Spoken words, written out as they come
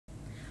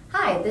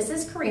Hi, this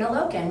is Karina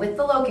Loken with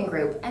the Loken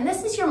Group, and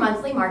this is your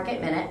monthly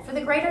market minute for the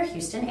greater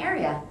Houston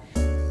area.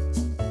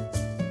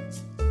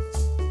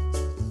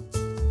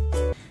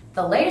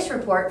 The latest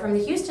report from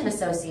the Houston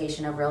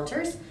Association of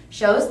Realtors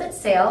shows that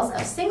sales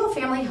of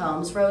single-family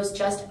homes rose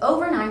just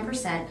over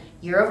 9%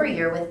 year over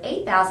year, with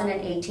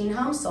 8,018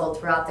 homes sold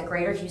throughout the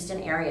greater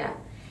Houston area.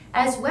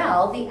 As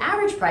well, the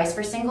average price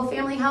for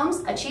single-family homes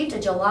achieved a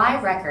July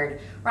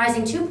record,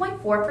 rising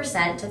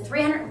 2.4% to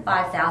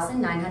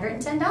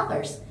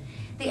 $305,910.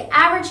 The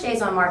average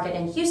days on market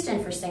in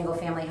Houston for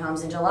single-family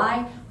homes in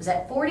July was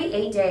at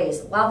 48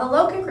 days, while the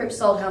Loken Group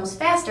sold homes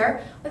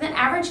faster with an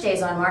average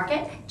days on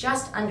market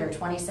just under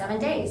 27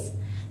 days.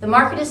 The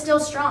market is still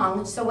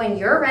strong, so when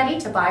you're ready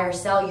to buy or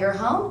sell your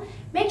home,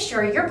 make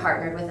sure you're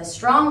partnered with a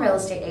strong real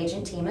estate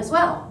agent team as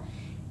well.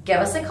 Give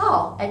us a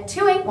call at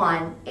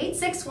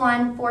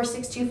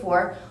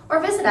 281-861-4624 or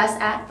visit us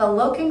at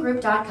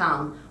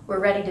thelokengroup.com. We're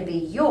ready to be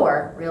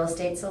your real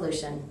estate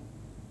solution.